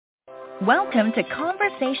Welcome to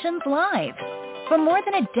Conversations Live. For more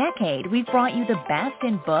than a decade, we've brought you the best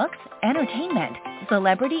in books, entertainment,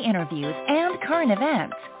 celebrity interviews, and current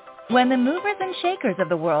events. When the movers and shakers of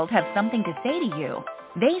the world have something to say to you,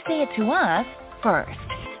 they say it to us first.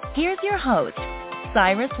 Here's your host,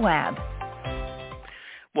 Cyrus Webb.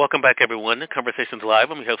 Welcome back, everyone, to Conversations Live.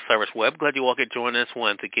 I'm your host, Cyrus Webb. Glad you all could join us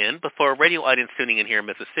once again. But for our radio audience tuning in here in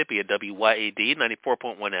Mississippi at WYAD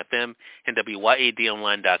 94.1 FM and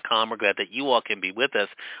WYADonline.com, we're glad that you all can be with us.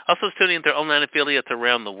 Also tuning in to online affiliates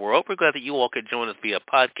around the world, we're glad that you all could join us via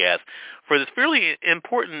podcast. For this fairly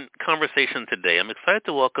important conversation today, I'm excited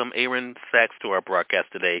to welcome Aaron Sachs to our broadcast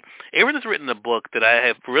today. Aaron has written a book that I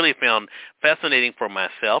have really found fascinating for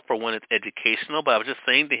myself. For one, it's educational, but I was just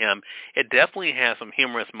saying to him, it definitely has some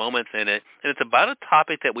humorous moments in it, and it's about a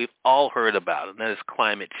topic that we've all heard about, and that is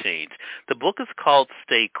climate change. The book is called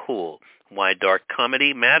Stay Cool: Why Dark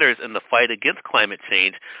Comedy Matters in the Fight Against Climate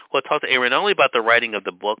Change. We'll talk to Aaron not only about the writing of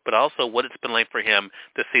the book, but also what it's been like for him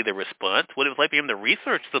to see the response, what it was like for him to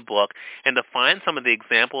research the book, and to find some of the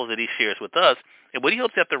examples that he shares with us, and what he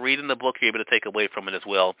hopes after reading the book you're able to take away from it as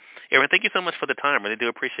well. Aaron, thank you so much for the time. I really do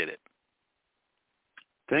appreciate it.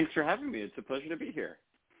 Thanks for having me. It's a pleasure to be here.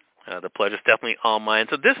 The pleasure's definitely all mine.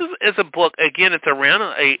 So this is a book, again, it's around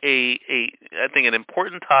I think an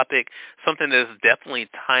important topic, something that is definitely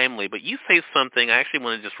timely, but you say something I actually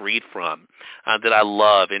want to just read from that I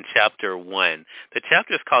love in chapter 1. The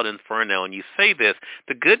chapter is called Inferno, and you say this: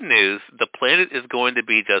 the good news, the planet is going to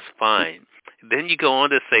be just fine. Then you go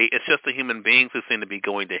on to say it's just the human beings who seem to be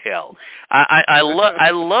going to hell. I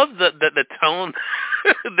love the tone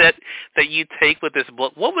that you take with this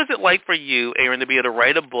book. What was it like for you, Aaron, to be able to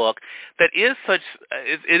write a book that is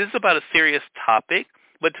it is about a serious topic,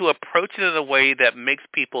 but to approach it in a way that makes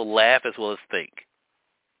people laugh as well as think?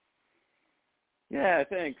 Yeah,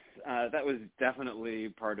 thanks. That was definitely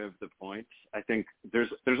part of the point. I think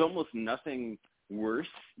there's almost nothing worse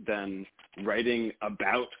than writing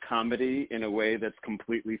about comedy in a way that's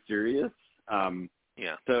completely serious.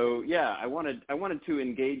 So yeah, I wanted to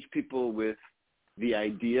engage people with the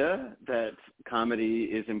idea that comedy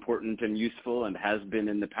is important and useful and has been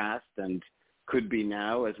in the past and could be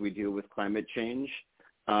now as we deal with climate change.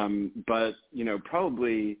 But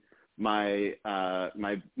probably my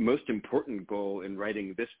most important goal in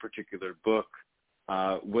writing this particular book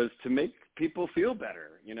was to make people feel better.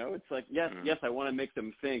 It's like, yes, I want to make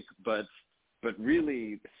them think, but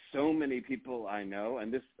really so many people I know,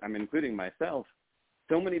 and this I'm including myself,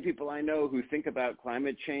 so many people I know who think about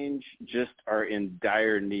climate change just are in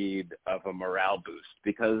dire need of a morale boost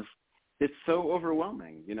because it's so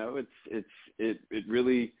overwhelming. It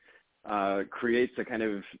really creates a kind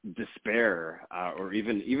of despair or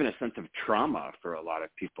even a sense of trauma for a lot of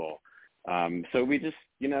people. So we just,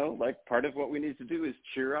 part of what we need to do is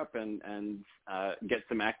cheer up and get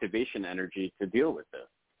some activation energy to deal with this.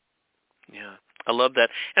 Yeah, I love that.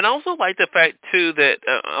 And I also like the fact, too, that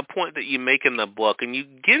a point that you make in the book, and you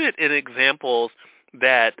give it in examples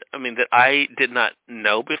that I did not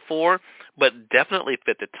know before, but definitely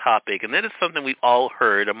fit the topic. And that is something we've all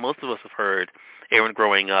heard, or most of us have heard, Aaron,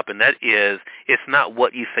 growing up, and that is, it's not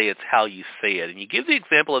what you say, it's how you say it. And you give the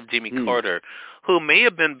example of Jimmy Carter, who may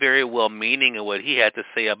have been very well-meaning in what he had to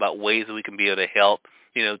say about ways that we can be able to help,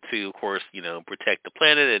 to, of course, protect the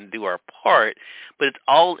planet and do our part, but it's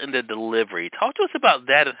all in the delivery. Talk to us about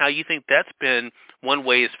that and how you think that's been one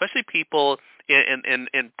way, especially people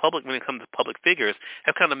in public, when it comes to public figures,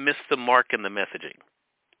 have kind of missed the mark in the messaging.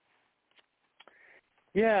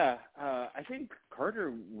 Yeah, I think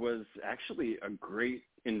Carter was actually a great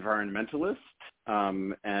environmentalist,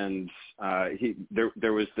 and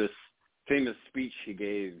there was this famous speech he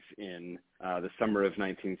gave in the summer of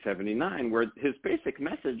 1979, where his basic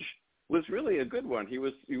message was really a good one. He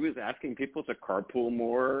was asking people to carpool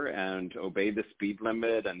more and obey the speed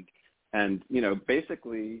limit, and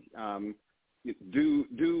basically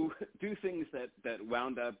do things that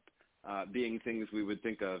wound up being things we would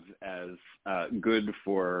think of as good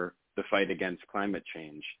for the fight against climate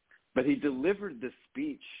change. But he delivered the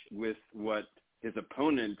speech with what his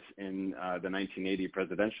opponent in the 1980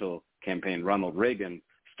 presidential campaign, Ronald Reagan,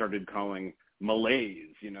 started calling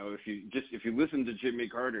malaise. If you listen to Jimmy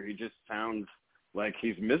Carter, he just sounds like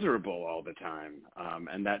he's miserable all the time.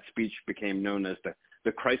 And that speech became known as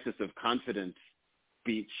the crisis of confidence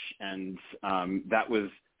speech, and that was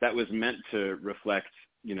meant to reflect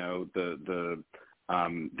the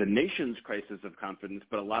nation's crisis of confidence,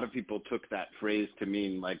 but a lot of people took that phrase to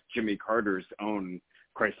mean like Jimmy Carter's own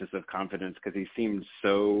crisis of confidence because he seemed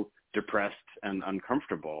so depressed and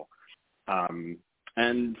uncomfortable.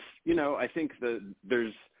 And I think that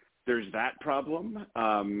there's there's that problem,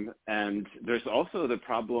 and there's also the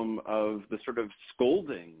problem of the sort of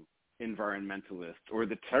scolding environmentalist or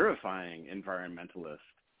the terrifying environmentalist.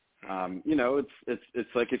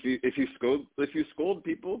 It's like if you scold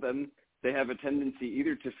people, then they have a tendency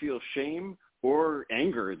either to feel shame or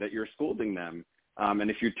anger that you're scolding them.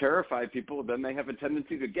 And if you terrify people, then they have a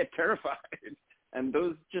tendency to get terrified. And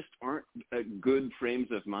those just aren't good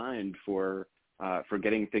frames of mind for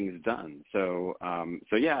getting things done. So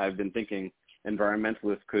yeah, I've been thinking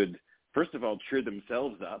environmentalists could, first of all, cheer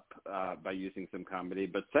themselves up by using some comedy,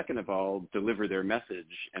 but second of all, deliver their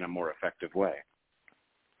message in a more effective way.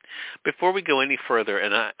 Before we go any further,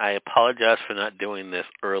 and I apologize for not doing this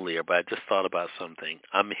earlier, but I just thought about something.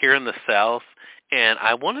 I'm here in the South, and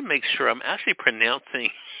I want to make sure I'm actually pronouncing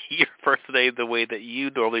your first name the way that you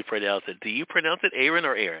normally pronounce it. Do you pronounce it Aaron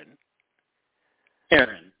or Aaron?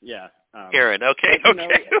 Aaron, yeah. Aaron, okay.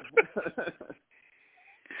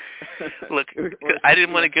 Look, I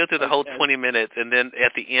didn't want to go through the whole 20 minutes and then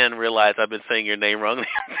at the end realize I've been saying your name wrong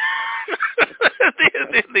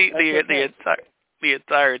the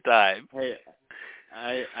entire time. Hey,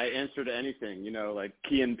 I answer to anything, like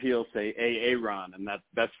Key and Peele say Aaron, and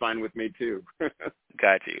that's fine with me too.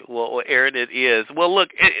 Got you. Well, Aaron, it is. Well, look,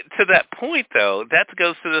 to that point, though, that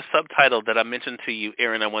goes to the subtitle that I mentioned to you,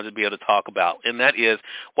 Aaron, I wanted to be able to talk about, and that is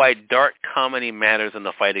why dark comedy matters in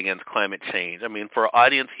the fight against climate change. I mean, for our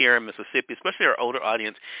audience here in Mississippi, especially our older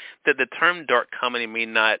audience, that the term dark comedy may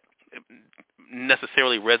not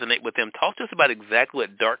necessarily resonate with them. Talk to us about exactly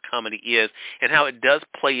what dark comedy is and how it does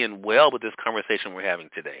play in well with this conversation we're having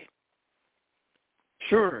today.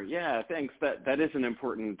 Sure. Yeah. Thanks. That is an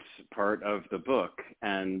important part of the book.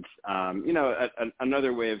 And,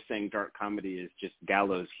 another way of saying dark comedy is just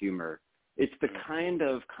gallows humor. It's the kind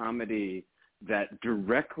of comedy that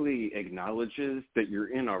directly acknowledges that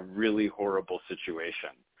you're in a really horrible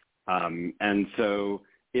situation. And so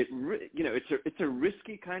it's a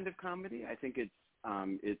risky kind of comedy. I think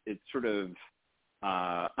it's sort of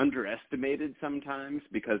underestimated sometimes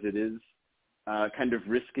because it is kind of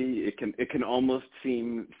risky. It can almost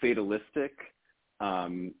seem fatalistic,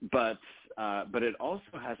 but it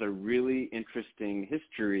also has a really interesting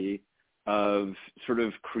history of sort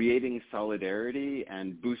of creating solidarity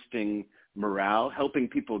and boosting morale, helping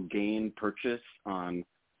people gain purchase on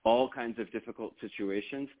all kinds of difficult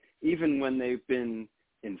situations, even when they've been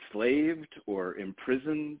enslaved or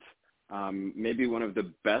imprisoned. Maybe one of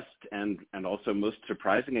the best and also most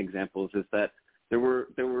surprising examples is that there were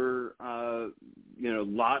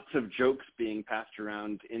lots of jokes being passed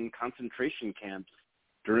around in concentration camps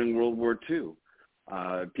during World War II.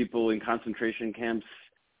 People in concentration camps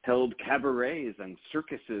held cabarets and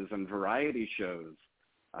circuses and variety shows.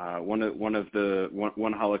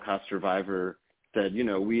 One Holocaust survivor said,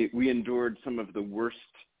 we endured some of the worst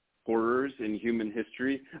horrors in human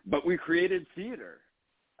history, but we created theater.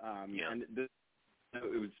 And it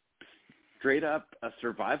was straight up a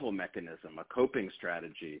survival mechanism, a coping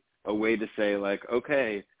strategy, a way to say, like,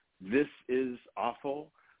 okay, this is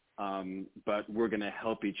awful, but we're going to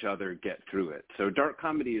help each other get through it. So dark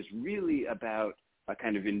comedy is really about a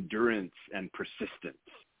kind of endurance and persistence.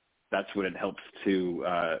 That's what it helps to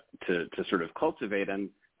sort of cultivate, and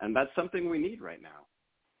that's something we need right now.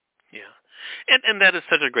 Yeah. And that is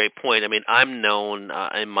such a great point. I mean, I'm known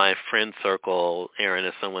in my friend circle, Aaron,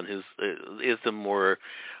 as someone who is the more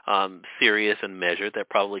serious and measured. That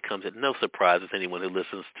probably comes at no surprise with anyone who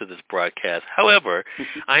listens to this broadcast. However,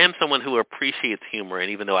 I am someone who appreciates humor, and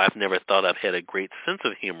even though I've never thought I've had a great sense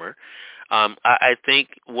of humor, I think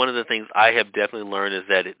one of the things I have definitely learned is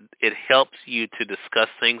that it helps you to discuss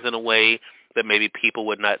things in a way that maybe people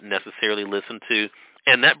would not necessarily listen to.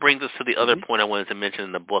 And that brings us to the other point I wanted to mention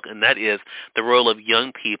in the book, and that is the role of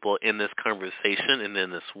young people in this conversation and in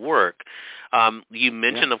this work. You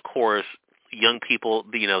mentioned, of course, young people,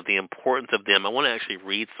 the importance of them. I want to actually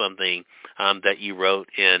read something that you wrote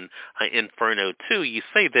in Inferno 2. You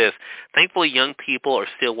say this: thankfully, young people are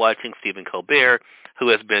still watching Stephen Colbert, who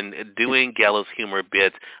has been doing gallows humor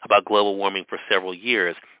bits about global warming for several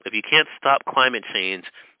years. If you can't stop climate change,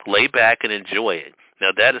 lay back and enjoy it. Now,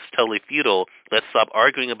 that is totally futile. Let's stop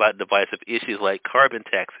arguing about divisive issues like carbon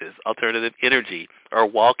taxes, alternative energy, or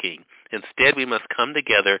walking. Instead, we must come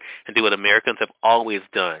together and do what Americans have always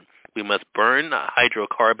done. We must burn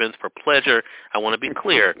hydrocarbons for pleasure. I want to be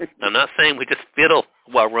clear. I'm not saying we just fiddle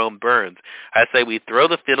while Rome burns. I say we throw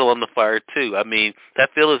the fiddle on the fire, too. I mean, that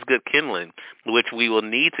fiddle is good kindling, which we will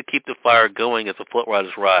need to keep the fire going as the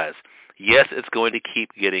floodwaters rise. Yes, it's going to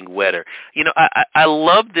keep getting wetter. I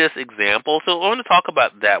love this example, so I want to talk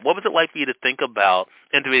about that. What was it like for you to think about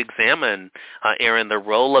and to examine, Aaron, the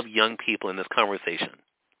role of young people in this conversation?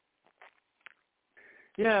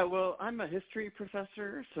 Yeah, well, I'm a history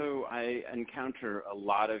professor, so I encounter a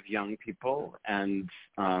lot of young people, and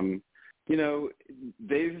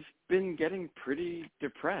they've been getting pretty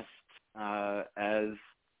depressed as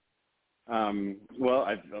well.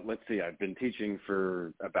 Let's see, I've been teaching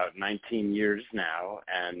for about 19 years now,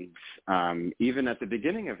 and even at the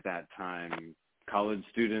beginning of that time, college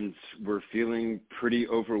students were feeling pretty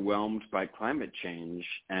overwhelmed by climate change,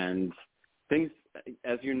 and things,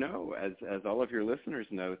 as you know, as all of your listeners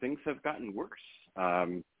know, things have gotten worse.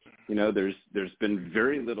 There's been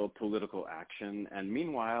very little political action, and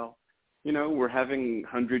meanwhile, we're having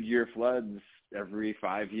 100-year floods every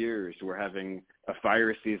 5 years. We're having a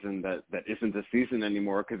fire season that isn't a season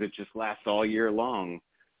anymore because it just lasts all year long.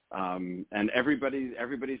 And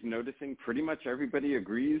everybody's noticing. Pretty much everybody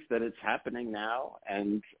agrees that it's happening now,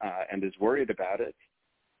 and is worried about it.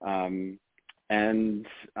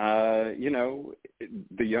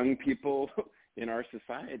 The young people in our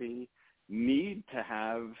society need to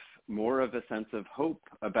have more of a sense of hope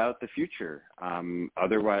about the future.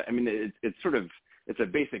 Otherwise, I mean, it's a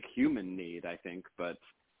basic human need, I think, but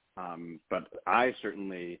I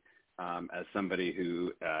certainly, as somebody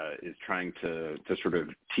who is trying to sort of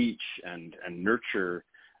teach and nurture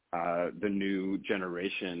the new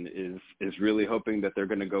generation, is really hoping that they're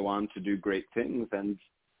going to go on to do great things. And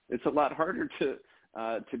it's a lot harder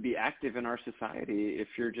to be active in our society if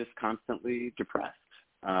you're just constantly depressed.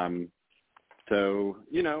 I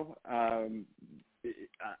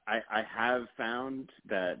have found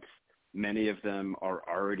that many of them are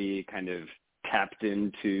already kind of tapped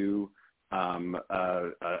into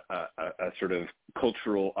a sort of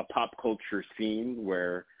pop culture scene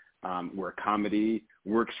where comedy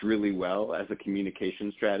works really well as a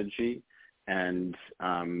communication strategy. And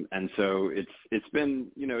so it's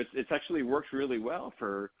been, it's actually worked really well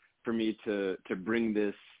for me to bring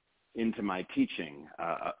this into my teaching,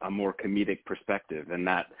 a more comedic perspective. And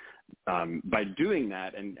that by doing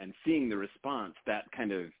that and seeing the response, that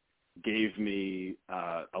kind of gave me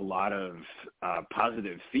a lot of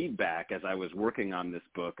positive feedback as I was working on this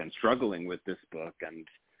book and struggling with this book, and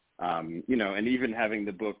and even having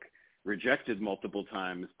the book rejected multiple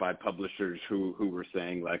times by publishers who were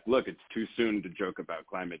saying, like, look, it's too soon to joke about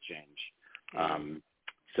climate change.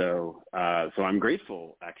 So I'm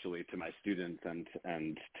grateful, actually, to my students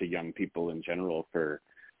and to young people in general for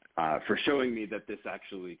showing me that this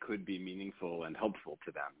actually could be meaningful and helpful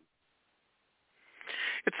to them.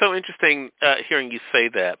 It's so interesting hearing you say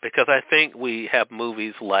that, because I think we have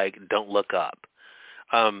movies like Don't Look Up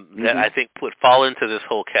that I think fall into this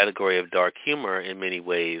whole category of dark humor in many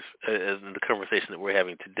ways, in the conversation that we're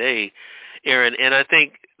having today, Aaron. And I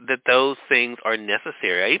think that those things are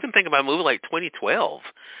necessary. I even think about a movie like 2012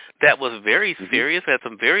 that was very serious, had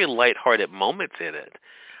some very lighthearted moments in it.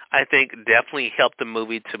 I think definitely helped the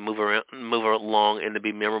movie to move along and to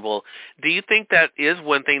be memorable. Do you think that is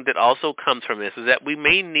one thing that also comes from this, is that we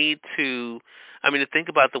may need to think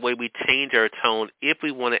about the way we change our tone if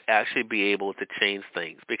we want to actually be able to change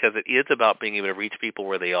things, because it is about being able to reach people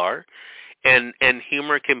where they are, and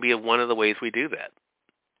humor can be one of the ways we do that.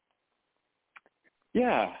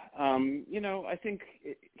 Yeah, I think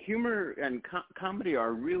humor and comedy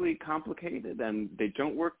are really complicated, and they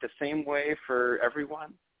don't work the same way for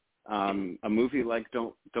everyone. A movie like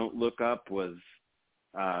Don't Look Up was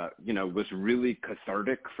really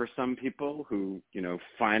cathartic for some people who,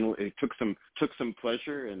 finally took some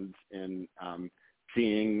pleasure in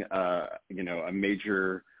seeing, a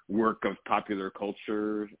major work of popular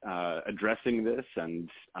culture addressing this, and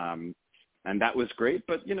that was great.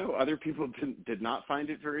 But other people did not find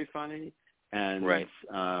it very funny and right.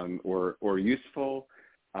 Or useful.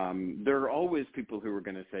 There are always people who are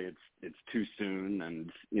going to say it's too soon,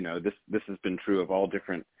 and this has been true of all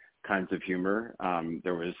different kinds of humor.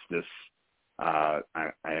 There was this. I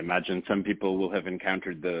imagine some people will have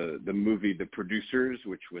encountered the movie The Producers,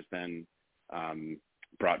 which was then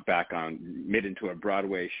brought back made into a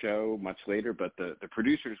Broadway show much later. But the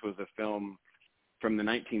Producers was a film from the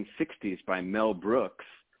 1960s by Mel Brooks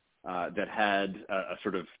that had a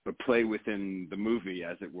sort of a play within the movie,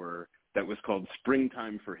 as it were, that was called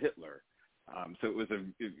Springtime for Hitler. So it was a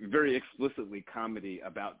very explicitly comedy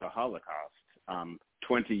about the Holocaust,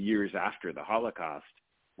 20 years after the Holocaust.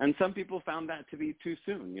 And some people found that to be too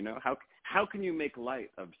soon. How can you make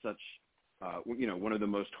light of such, one of the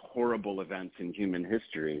most horrible events in human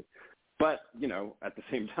history? But, at the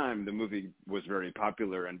same time, the movie was very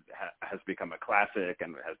popular and has become a classic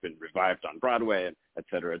and has been revived on Broadway, and et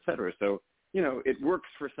cetera, et cetera. So, it works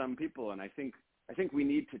for some people, and I think we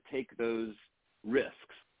need to take those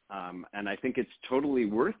risks. And I think it's totally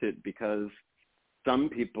worth it because, some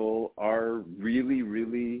people are really,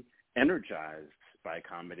 really energized by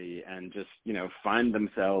comedy and just, find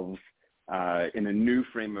themselves in a new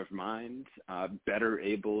frame of mind, better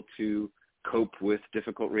able to cope with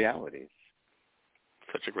difficult realities.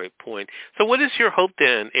 Such a great point. So what is your hope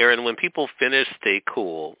then, Aaron, when people finish Stay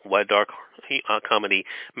Cool, Why Dark Comedy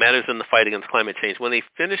Matters in the Fight Against Climate Change, when they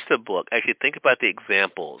finish the book, actually think about the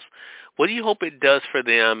examples. What do you hope it does for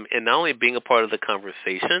them in not only being a part of the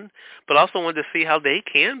conversation, but also want to see how they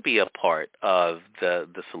can be a part of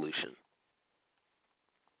the solution?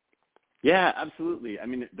 Yeah, absolutely. I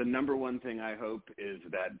mean, the number one thing I hope is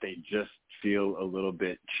that they just feel a little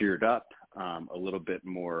bit cheered up, a little bit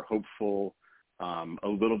more hopeful, a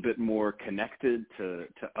little bit more connected to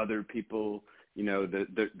other people.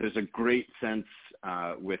 There's a great sense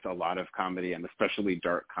with a lot of comedy, and especially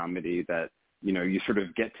dark comedy, that you sort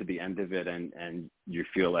of get to the end of it and you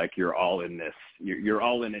feel like you're all in this. You're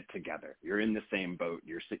all in it together. You're in the same boat.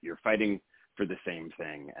 You're fighting for the same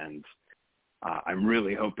thing. And I'm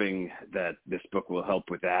really hoping that this book will help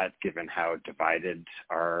with that, given how divided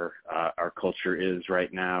our culture is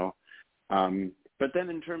right now. But then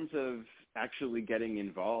in terms of actually getting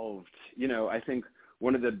involved, I think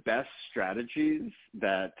one of the best strategies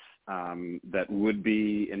that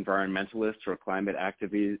would-be environmentalists or climate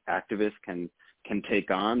activists can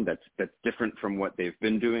take on that's different from what they've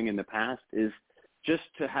been doing in the past is just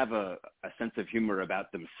to have a sense of humor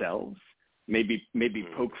about themselves. Maybe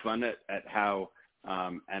poke fun at how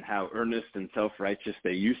earnest and self-righteous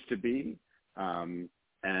they used to be.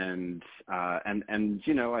 And I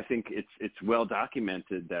think it's well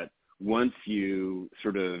documented that once you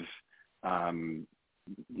sort of,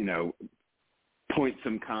 point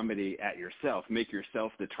some comedy at yourself, make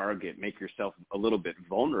yourself the target, make yourself a little bit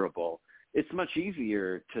vulnerable, it's much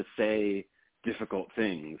easier to say difficult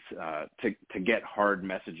things, to get hard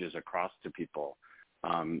messages across to people.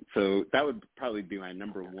 So that would probably be my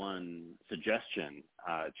number one suggestion.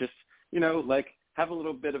 Just, have a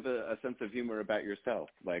little bit of a sense of humor about yourself.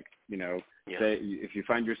 Say if you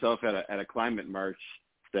find yourself at a climate march,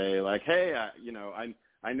 say like, hey,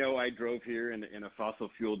 I know I drove here in a fossil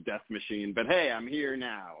fuel death machine, but hey, I'm here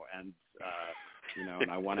now, and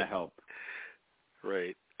and I want to help.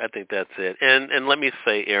 Right. I think that's it. And let me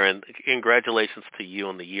say, Aaron, congratulations to you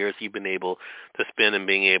on the years you've been able to spend and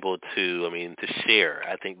being able to share.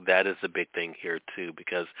 I think that is the big thing here, too,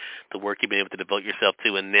 because the work you've been able to devote yourself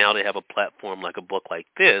to, and now to have a platform like a book like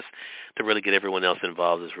this to really get everyone else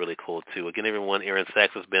involved is really cool, too. Again, everyone, Aaron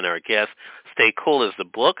Sachs has been our guest. Stay Cool is the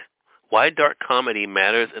book. Why Dark Comedy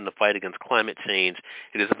Matters in the Fight Against Climate Change.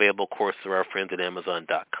 It is available, of course, through our friends at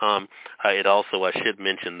Amazon.com. It also, I should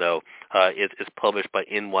mention, though, is published by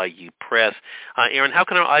NYU Press. Aaron, how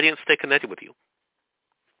can our audience stay connected with you?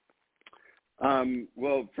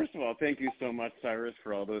 Well, first of all, thank you so much, Cyrus,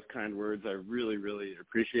 for all those kind words. I really, really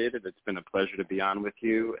appreciate it. It's been a pleasure to be on with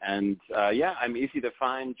you. And, I'm easy to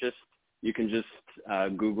find. You can just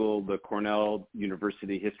Google the Cornell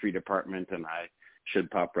University History Department, and I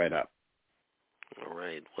should pop right up. All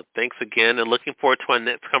right. Well, thanks again, and looking forward to our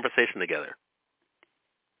next conversation together.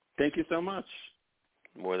 Thank you so much.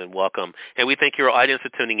 More than welcome. And we thank your audience for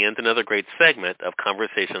tuning in to another great segment of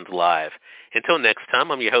Conversations Live. Until next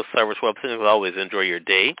time, I'm your host, Cyrus Webb. As always, enjoy your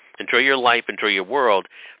day, enjoy your life, enjoy your world.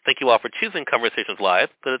 Thank you all for choosing Conversations Live.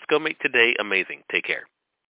 Let's go make today amazing. Take care.